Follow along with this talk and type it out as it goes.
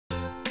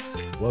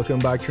Welcome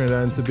back,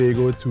 Trinidad and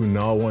Tobago, to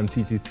Now on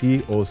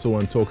TTT, also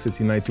on Talk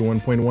City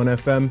 91.1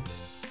 FM,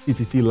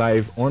 TTT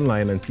Live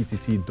online and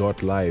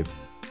TTT.live.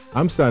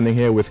 I'm standing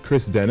here with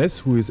Chris Dennis,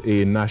 who is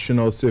a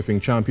national surfing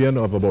champion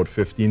of about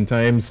 15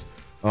 times.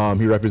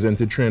 He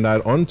represented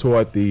Trinidad on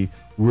tour at the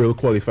World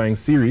Qualifying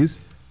Series,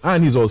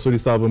 and he's also the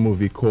star of a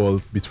movie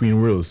called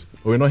Between Worlds.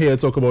 But we're not here to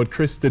talk about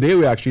Chris today,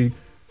 we're actually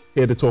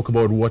here to talk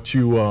about what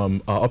you are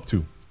up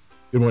to.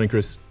 Good morning,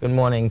 Chris. Good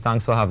morning,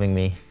 thanks for having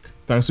me.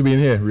 Thanks for being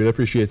here, really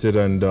appreciate it,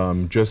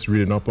 and just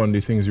reading up on the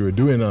things you were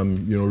doing.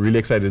 Really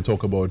excited to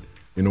talk about,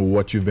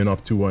 what you've been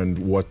up to and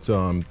what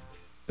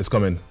is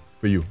coming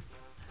for you.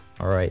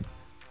 All right.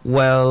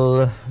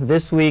 Well,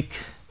 this week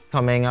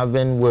coming, I've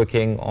been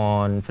working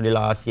on, for the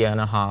last year and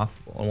a half,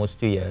 almost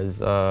 2 years,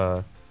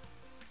 a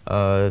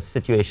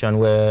situation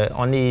where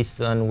on the east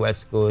and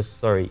north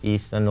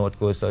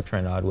coast of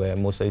Trinidad, where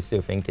most of the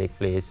surfing take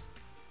place,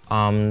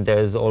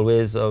 there's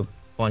always a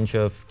bunch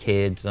of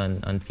kids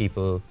and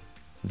people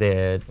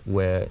there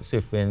where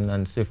surfing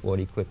and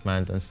surfboard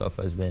equipment and stuff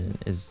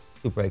is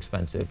super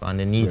expensive, and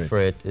the need for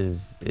it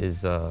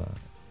is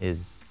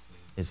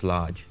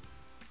large.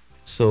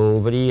 So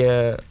over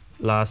the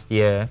last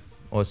year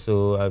or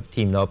so, I've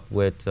teamed up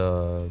with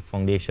a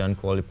foundation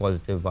called the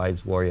Positive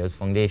Vibes Warriors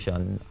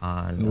Foundation.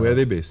 And where are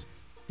they based?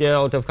 They're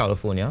out of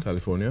California.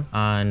 California.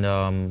 And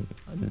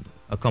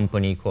a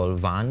company called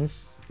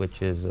Vans,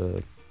 which is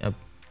a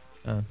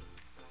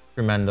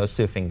tremendous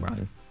surfing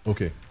brand.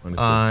 Okay,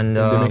 understood. And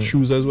they make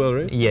shoes as well,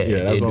 right? Yeah,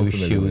 they do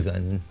shoes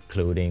and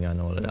clothing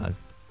and all of that.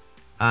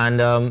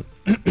 And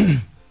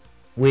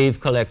we've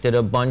collected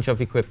a bunch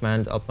of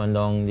equipment up and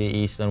down the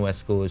east and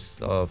west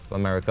coast of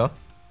America.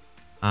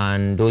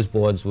 And those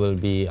boards will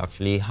be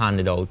actually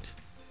handed out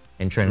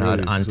in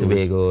Trinidad and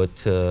Tobago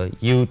to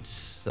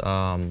youths.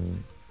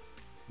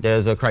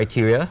 There's a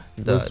criteria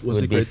that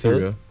what's the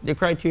criteria? The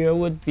criteria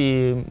would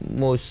be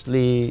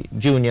mostly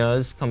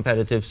juniors,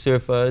 competitive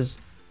surfers,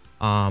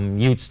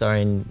 youths that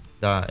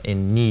are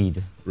in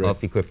need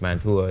of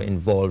equipment, who are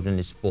involved in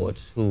the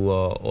sports, who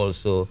are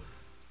also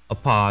a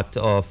part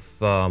of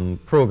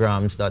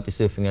programs that the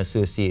Surfing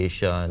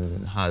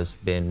Association has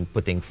been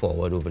putting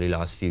forward over the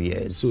last few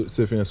years. So,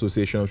 Surfing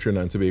Association of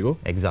Trinidad and Tobago?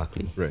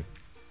 Exactly. Right.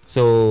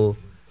 So,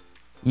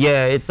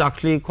 yeah, it's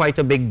actually quite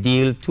a big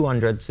deal.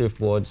 200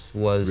 surfboards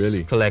was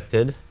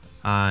collected,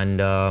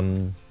 and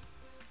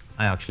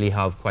I actually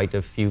have quite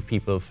a few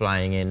people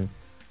flying in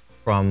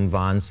from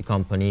Vans, the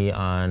company,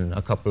 and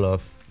a couple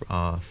of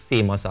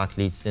famous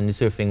athletes in the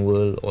surfing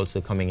world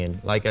also coming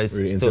in. Like I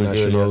told you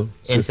earlier,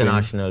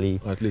 internationally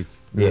athletes.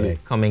 Yeah,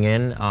 coming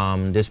in.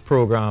 This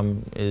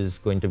program is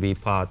going to be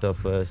part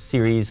of a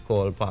series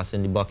called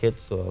Passing the Bucket.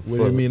 So what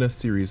do you mean a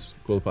series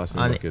called Passing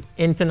the Bucket?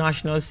 An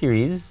international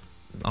series,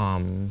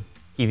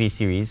 TV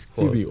series.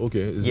 Called, TV,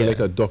 okay. Is it like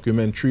a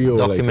documentary or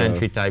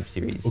documentary type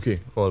series? Okay.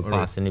 Called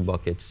Passing the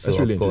Bucket. So that's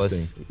really of course,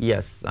 interesting.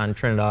 Yes, and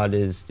Trinidad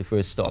is the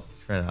first stop,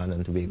 Trinidad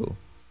and Tobago.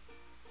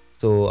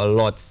 So a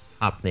lot's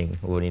happening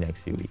over the next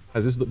few weeks.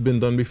 Has this been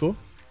done before?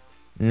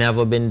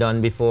 Never been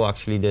done before.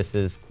 Actually, this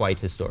is quite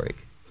historic.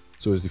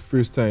 So it's the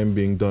first time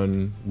being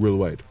done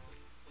worldwide?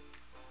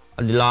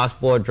 The last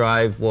board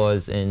drive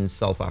was in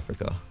South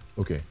Africa.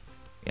 Okay.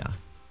 Yeah.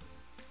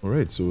 All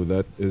right. So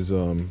that is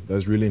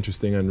that's really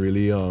interesting and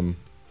really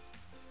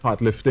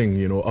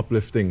heart-lifting,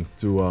 uplifting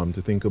to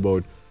think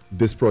about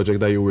this project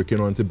that you're working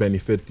on to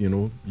benefit,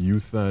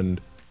 youth and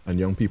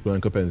young people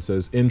and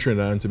competitors in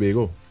Trinidad and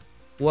Tobago.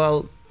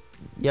 Well,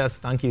 yes,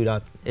 thank you.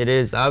 That it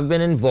is. I've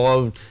been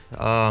involved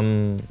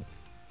on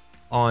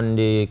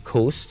the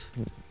coast,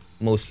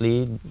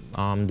 mostly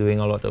doing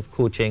a lot of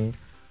coaching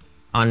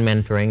and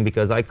mentoring,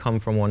 because I come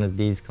from one of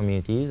these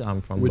communities.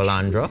 I'm from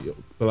Balandra.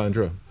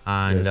 Balandra.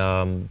 And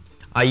yes.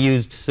 I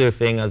used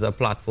surfing as a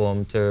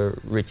platform to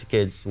reach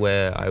kids,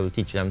 where I will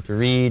teach them to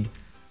read,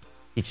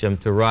 teach them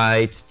to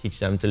write, teach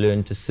them to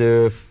learn to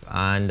surf.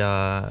 And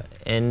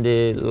in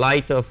the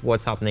light of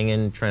what's happening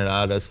in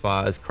Trinidad as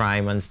far as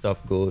crime and stuff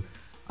go,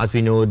 as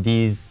we know,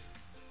 these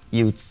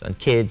youths and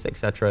kids,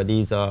 etc.,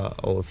 these are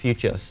our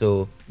future.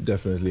 So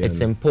definitely,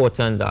 it's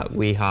important that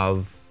we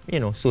have,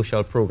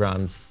 social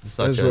programs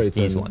such as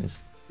these ones.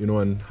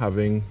 And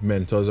having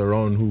mentors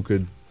around who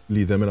could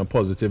lead them in a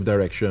positive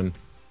direction.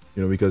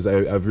 Because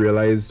I've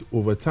realized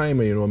over time,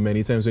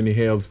 many times when you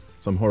hear of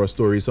some horror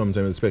stories,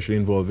 sometimes especially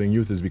involving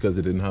youth, is because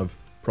they didn't have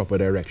proper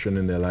direction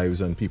in their lives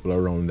and people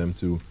around them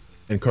to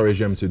encourage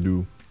them to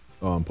do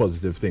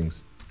positive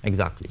things.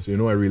 Exactly.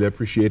 So, I really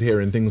appreciate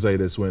hearing things like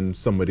this when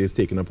somebody is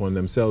taking upon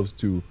themselves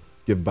to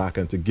give back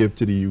and to give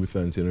to the youth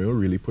and to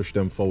really push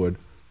them forward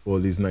for all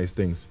these nice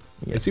things.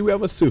 Yeah. I see we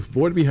have a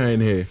surfboard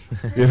behind here,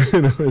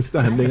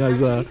 standing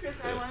as a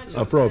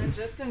prop.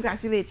 Just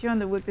congratulate you on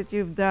the work that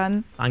you've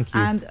done. Thank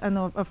you. And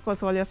of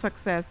course, all your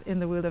success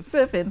in the world of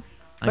surfing.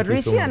 Thank but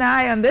Richie and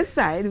I on this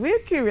side, we're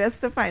curious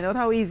to find out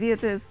how easy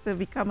it is to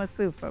become a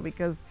surfer,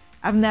 because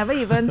I've never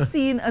even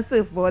seen a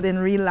surfboard in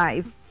real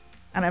life.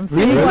 And I'm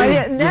saying,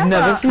 I've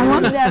never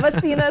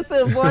seen a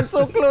surfboard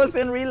so close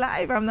in real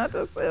life. I'm not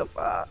a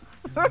surfer.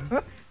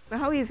 So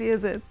how easy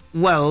is it?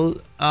 Well,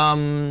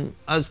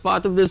 as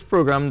part of this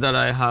program that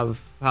I have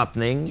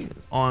happening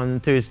on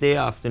Thursday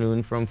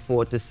afternoon from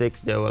 4 to 6,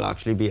 there will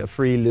actually be a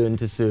free learn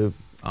to surf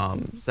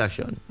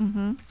session.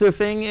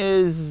 Surfing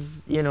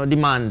is,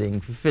 demanding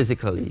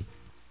physically.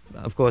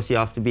 Of course, you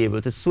have to be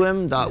able to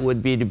swim. That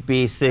would be the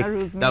basic.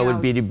 That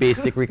would be the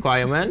basic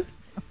requirement.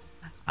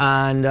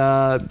 And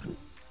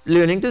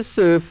learning to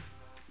surf,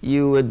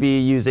 you would be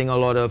using a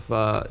lot of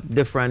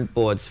different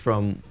boards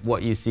from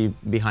what you see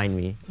behind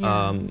me.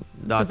 Yeah.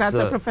 That's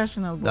a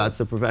professional board. That's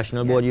a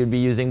professional board. You'd be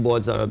using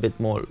boards that are a bit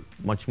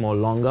much more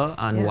longer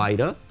and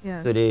wider.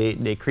 Yeah. So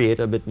they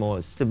create a bit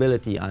more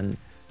stability, and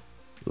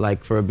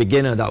like for a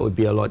beginner, that would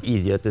be a lot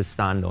easier to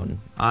stand on.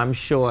 I'm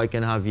sure I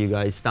can have you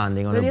guys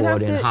standing on a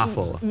board in half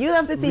hour. You'll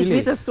have to teach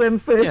me to swim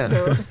first,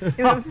 though.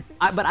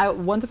 But I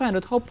want to find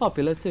out how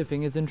popular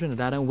surfing is in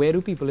Trinidad, and where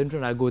do people in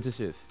Trinidad go to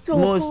surf?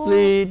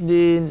 Mostly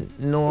the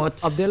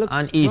north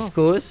and east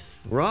coast,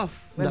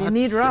 rough. Well, you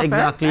need rough,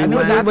 exactly.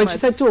 When she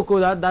said Toco,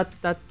 That's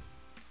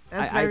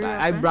very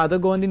rough, I'd rather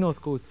go on the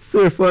north coast.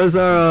 Surfers,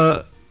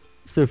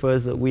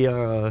 we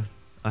are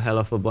a hell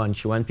of a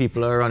bunch. When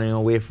people are running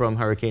away from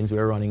hurricanes,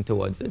 we're running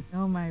towards it.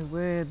 Oh my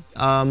word.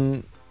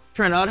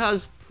 Trinidad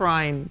has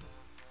prime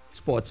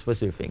spots for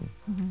surfing.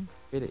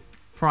 Really?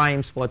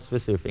 Prime spots for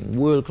surfing,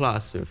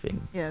 world-class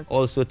surfing. Yes.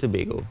 Also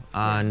Tobago.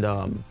 And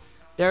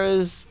there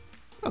is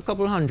a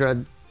couple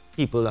hundred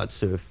people that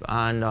surf,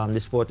 and the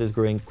sport is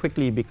growing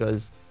quickly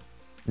because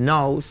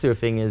now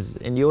surfing is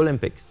in the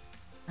Olympics.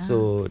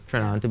 So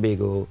Trinidad and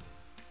Tobago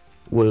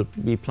will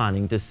be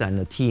planning to send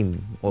a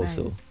team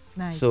also.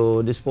 Nice.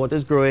 So the sport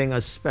is growing,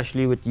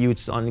 especially with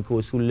youths on the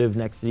coast who live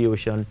next to the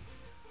ocean.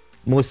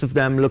 Most of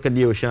them look at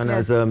the ocean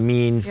as a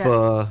mean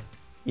for,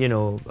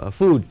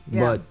 food,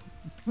 but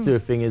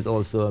surfing is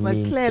also a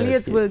mean. But clearly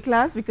it's world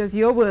class because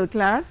you're world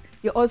class.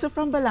 You're also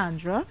from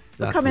Balandra.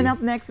 But coming up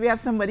next, we have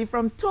somebody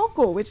from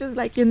Toco, which is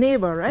like your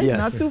neighbor, right? Yes.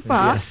 Not too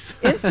far. Yes.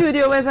 In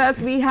studio with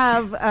us,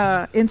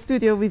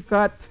 we've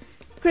got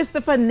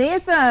Christopher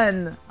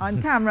Nathan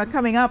on camera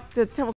coming up to talk